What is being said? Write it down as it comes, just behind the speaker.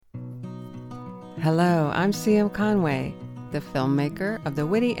Hello, I'm CM Conway, the filmmaker of the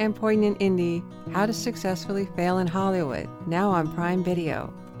witty and poignant indie How to Successfully Fail in Hollywood, now on Prime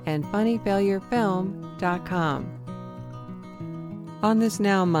Video, and funnyfailurefilm.com. On this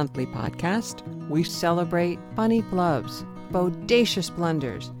now monthly podcast, we celebrate funny flubs, bodacious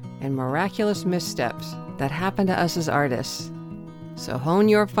blunders, and miraculous missteps that happen to us as artists. So hone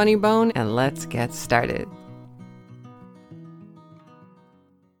your funny bone and let's get started.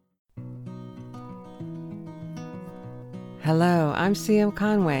 Hello, I'm CM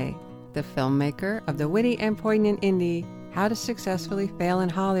Conway, the filmmaker of the witty and poignant indie How to Successfully Fail in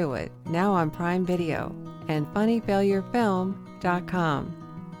Hollywood, now on Prime Video, and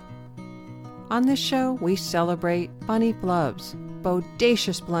funnyfailurefilm.com. On this show, we celebrate funny flubs,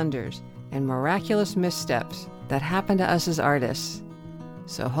 bodacious blunders, and miraculous missteps that happen to us as artists.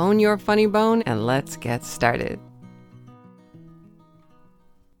 So hone your funny bone and let's get started.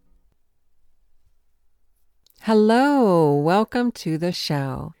 Hello, welcome to the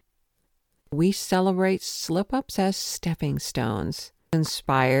show. We celebrate slip-ups as stepping stones,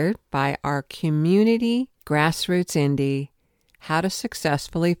 inspired by our community grassroots indie, How to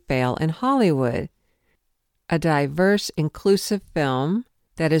Successfully Fail in Hollywood, a diverse, inclusive film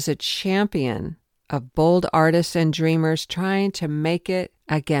that is a champion of bold artists and dreamers trying to make it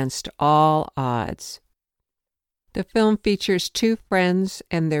against all odds. The film features two friends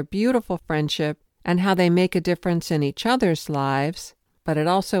and their beautiful friendship and how they make a difference in each other's lives, but it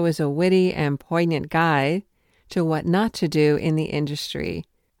also is a witty and poignant guide to what not to do in the industry,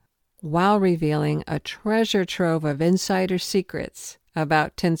 while revealing a treasure trove of insider secrets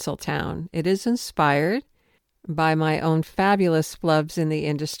about Tinseltown. It is inspired by my own fabulous flubs in the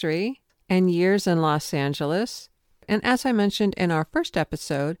industry and years in Los Angeles, and as I mentioned in our first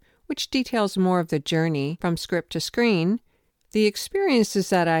episode, which details more of the journey from script to screen, the experiences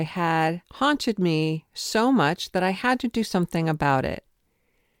that I had haunted me so much that I had to do something about it.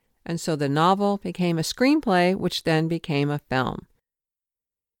 And so the novel became a screenplay, which then became a film.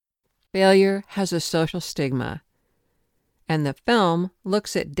 Failure has a social stigma, and the film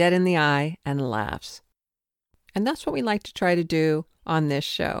looks it dead in the eye and laughs. And that's what we like to try to do on this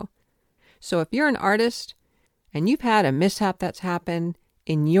show. So if you're an artist and you've had a mishap that's happened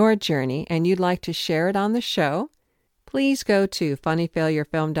in your journey and you'd like to share it on the show, please go to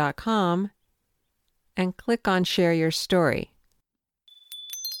funnyfailurefilm.com and click on Share Your Story.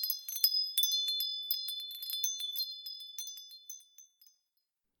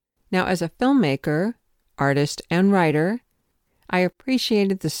 Now, as a filmmaker, artist, and writer, I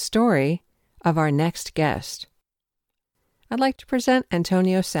appreciated the story of our next guest. I'd like to present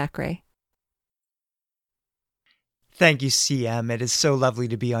Antonio Sacre. Thank you, CM. It is so lovely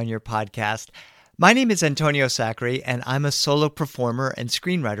to be on your podcast. My name is Antonio Sacre, and I'm a solo performer and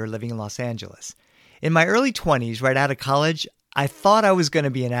screenwriter living in Los Angeles. In my early 20s, right out of college, I thought I was going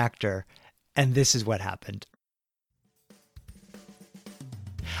to be an actor, and this is what happened.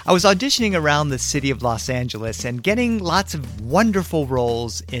 I was auditioning around the city of Los Angeles and getting lots of wonderful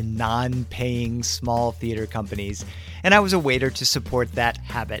roles in non-paying small theater companies, and I was a waiter to support that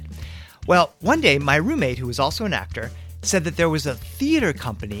habit. Well, one day, my roommate, who was also an actor, said that there was a theater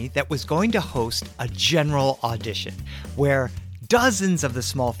company that was going to host a general audition where dozens of the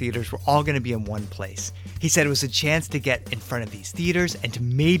small theaters were all going to be in one place. He said it was a chance to get in front of these theaters and to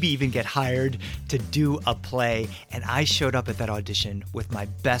maybe even get hired to do a play. And I showed up at that audition with my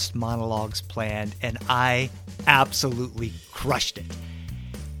best monologues planned, and I absolutely crushed it.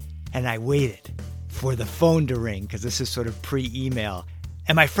 And I waited for the phone to ring, because this is sort of pre-email.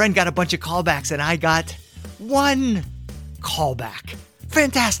 And my friend got a bunch of callbacks, and I got one callback.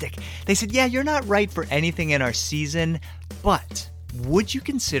 Fantastic. They said, yeah, you're not right for anything in our season, but would you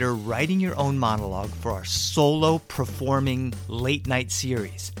consider writing your own monologue for our solo performing late night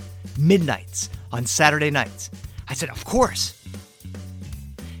series, midnights on Saturday nights? I said, of course.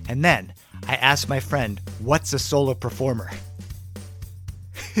 And then I asked my friend, what's a solo performer?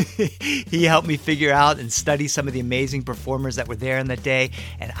 He helped me figure out and study some of the amazing performers that were there in the day,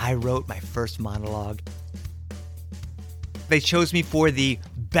 and I wrote my first monologue. They chose me for the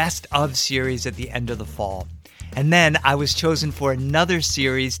Best of series at the end of the fall. And then I was chosen for another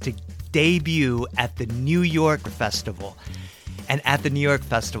series to debut at the New York Festival. And at the New York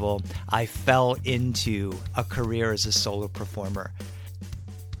Festival, I fell into a career as a solo performer.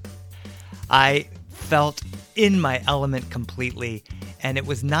 I felt in my element completely, and it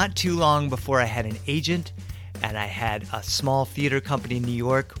was not too long before I had an agent, and I had a small theater company in New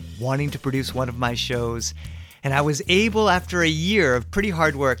York wanting to produce one of my shows. And I was able, after a year of pretty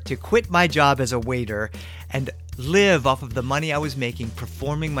hard work, to quit my job as a waiter and live off of the money I was making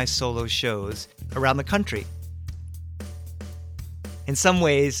performing my solo shows around the country. In some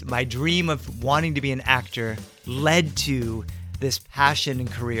ways, my dream of wanting to be an actor led to this passion and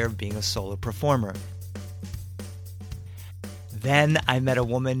career of being a solo performer. Then I met a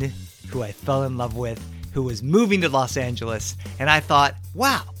woman who I fell in love with, who was moving to Los Angeles, and I thought,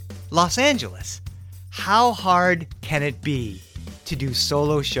 wow, Los Angeles, how hard can it be to do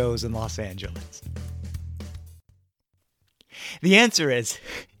solo shows in Los Angeles? The answer is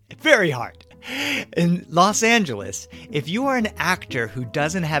very hard. In Los Angeles, if you are an actor who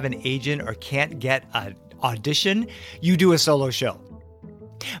doesn't have an agent or can't get an audition, you do a solo show.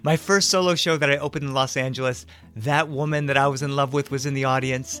 My first solo show that I opened in Los Angeles, that woman that I was in love with was in the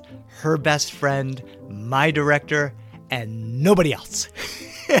audience, her best friend, my director, and nobody else.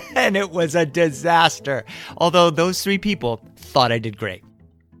 And it was a disaster, although those three people thought I did great.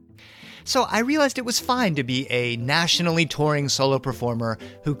 So I realized it was fine to be a nationally touring solo performer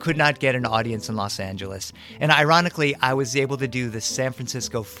who could not get an audience in Los Angeles. And ironically, I was able to do the San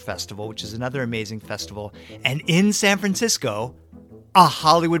Francisco Festival, which is another amazing festival. And in San Francisco, a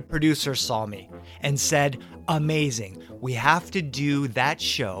Hollywood producer saw me and said, amazing, we have to do that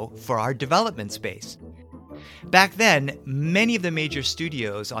show for our development space. Back then, many of the major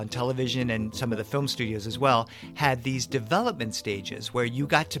studios on television and some of the film studios as well had these development stages where you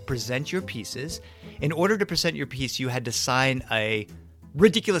got to present your pieces. In order to present your piece, you had to sign a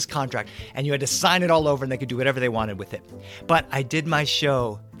ridiculous contract and you had to sign it all over and they could do whatever they wanted with it. But I did my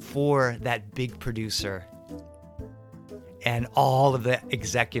show for that big producer and all of the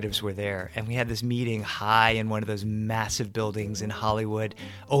executives were there. And we had this meeting high in one of those massive buildings in Hollywood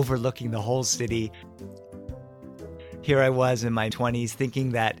overlooking the whole city. Here I was in my 20s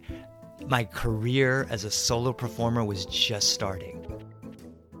thinking that my career as a solo performer was just starting.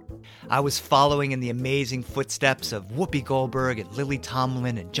 I was following in the amazing footsteps of Whoopi Goldberg and Lily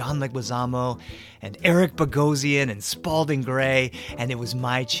Tomlin and John Leguizamo and Eric Bogosian and Spalding Gray, and it was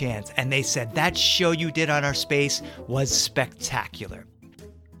my chance. And they said, that show you did on our space was spectacular.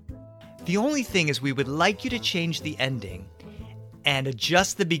 The only thing is we would like you to change the ending and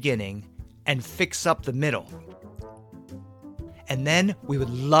adjust the beginning and fix up the middle. And then we would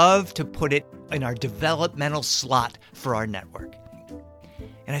love to put it in our developmental slot for our network.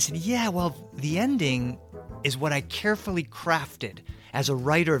 And I said, yeah, well, the ending is what I carefully crafted as a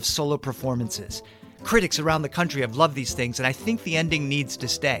writer of solo performances. Critics around the country have loved these things, and I think the ending needs to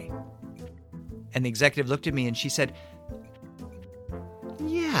stay. And the executive looked at me and she said,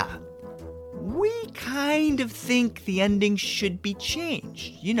 yeah, we kind of think the ending should be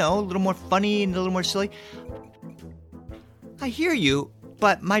changed. You know, a little more funny and a little more silly. I hear you,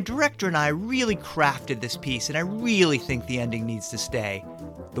 but my director and I really crafted this piece, and I really think the ending needs to stay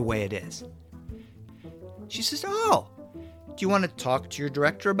the way it is. She says, oh, do you want to talk to your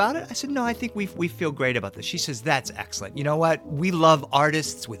director about it? I said, no, I think we feel great about this. She says, that's excellent. You know what? We love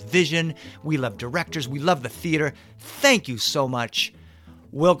artists with vision. We love directors. We love the theater. Thank you so much.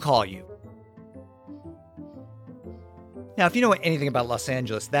 We'll call you. Now, if you know anything about Los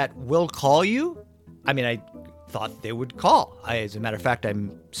Angeles, that "will call you," I mean, I thought they would call. As a matter of fact,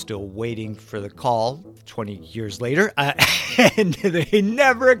 I'm still waiting for the call 20 years later, and they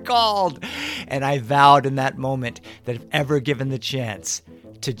never called. And I vowed in that moment that if ever given the chance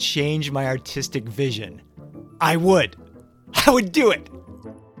to change my artistic vision, I would do it.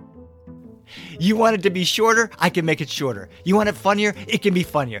 You want it to be shorter? I can make it shorter. You want it funnier? It can be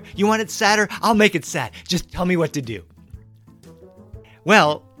funnier. You want it sadder? I'll make it sad. Just tell me what to do.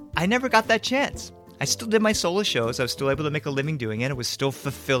 Well, I never got that chance. I still did my solo shows. I was still able to make a living doing it. It was still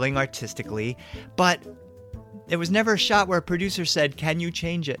fulfilling artistically. But there was never a shot where a producer said, can you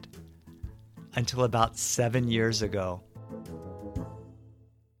change it? Until about 7 years ago.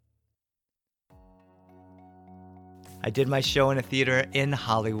 I did my show in a theater in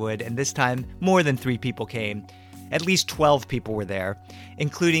Hollywood, and this time more than 3 people came. At least 12 people were there,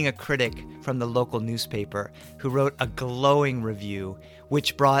 including a critic from the local newspaper who wrote a glowing review,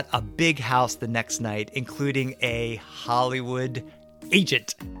 which brought a big house the next night, including a Hollywood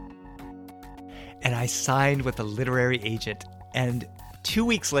agent. And I signed with a literary agent, and 2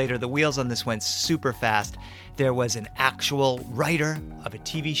 weeks later, the wheels on this went super fast. There was an actual writer of a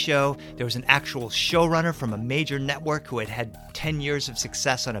TV show. There was an actual showrunner from a major network who had had 10 years of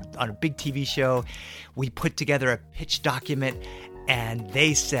success on a big TV show. We put together a pitch document, and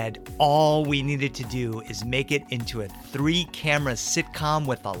they said all we needed to do is make it into a 3-camera sitcom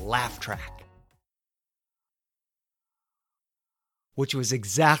with a laugh track. Which was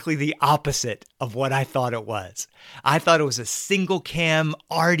exactly the opposite of what I thought it was. I thought it was a single cam,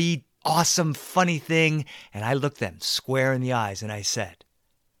 arty, awesome, funny thing, and I looked them square in the eyes and I said,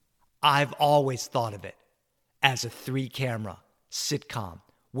 I've always thought of it as a 3-camera sitcom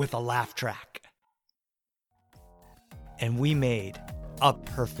with a laugh track. And we made a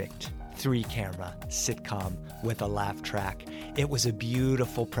perfect 3-camera sitcom with a laugh track. It was a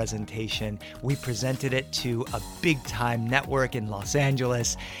beautiful presentation. We presented it to a big-time network in Los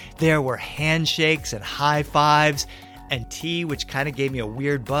Angeles. There were handshakes and high fives and tea, which kind of gave me a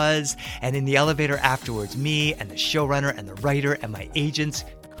weird buzz. And in the elevator afterwards, me and the showrunner and the writer and my agents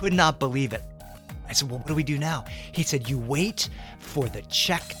could not believe it. I said, well, what do we do now? He said, you wait for the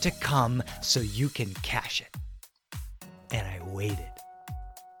check to come so you can cash it. And I waited.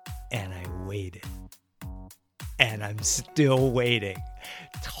 And I waited. And I'm still waiting.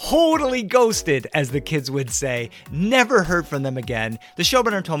 Totally ghosted, as the kids would say. Never heard from them again. The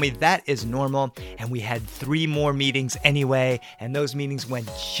showrunner told me that is normal, and we had 3 more meetings anyway, and those meetings went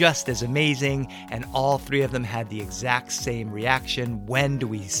just as amazing, and all 3 of them had the exact same reaction. When do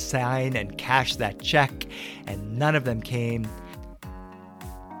we sign and cash that check? And none of them came.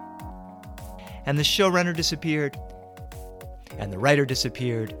 And the showrunner disappeared, and the writer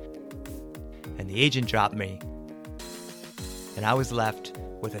disappeared, and the agent dropped me. And I was left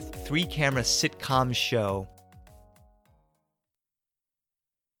with a 3-camera sitcom show.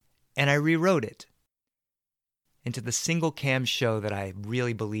 And I rewrote it into the single-cam show that I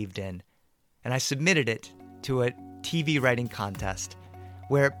really believed in. And I submitted it to a TV writing contest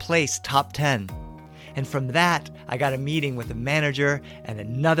where it placed top 10. And from that, I got a meeting with a manager and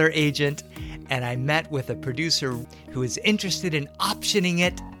another agent, and I met with a producer who was interested in optioning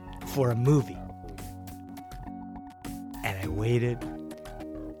it for a movie. And I waited,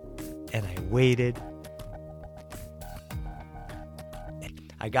 and I waited.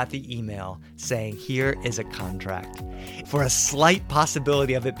 I got the email saying, here is a contract for a slight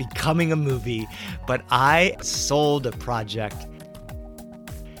possibility of it becoming a movie, but I sold a project.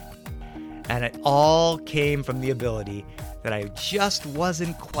 And it all came from the ability that I just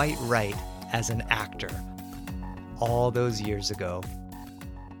wasn't quite right as an actor all those years ago.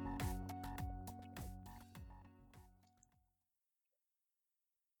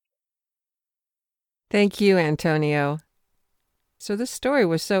 Thank you, Antonio. So this story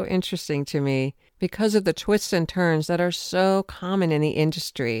was so interesting to me because of the twists and turns that are so common in the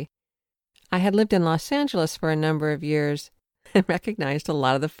industry. I had lived in Los Angeles for a number of years and recognized a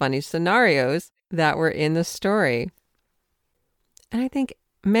lot of the funny scenarios that were in the story. And I think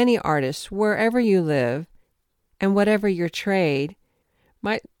many artists, wherever you live and whatever your trade,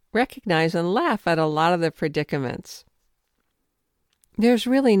 might recognize and laugh at a lot of the predicaments. There's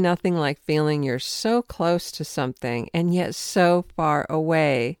really nothing like feeling you're so close to something and yet so far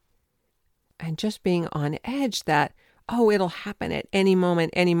away. And just being on edge that, oh, it'll happen at any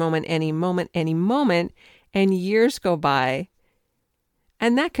moment, any moment, any moment, any moment, and years go by.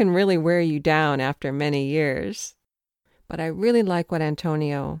 And that can really wear you down after many years. But I really like what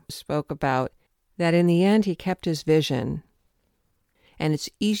Antonio spoke about, that in the end he kept his vision. And it's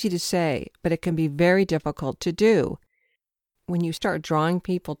easy to say, but it can be very difficult to do. When you start drawing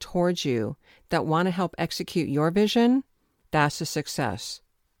people towards you that want to help execute your vision, that's a success.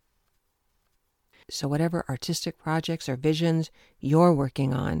 So whatever artistic projects or visions you're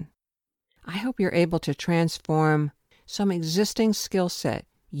working on, I hope you're able to transform some existing skill set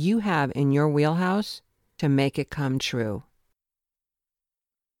you have in your wheelhouse to make it come true.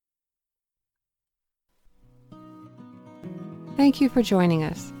 Thank you for joining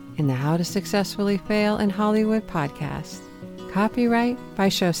us in the How to Successfully Fail in Hollywood podcast. Copyright by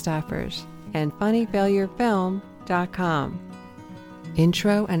Showstoppers and funnyfailurefilm.com.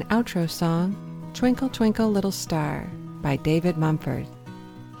 Intro and outro song, Twinkle Twinkle Little Star by David Mumford.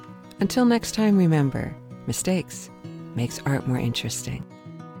 Until next time, remember, mistakes makes art more interesting.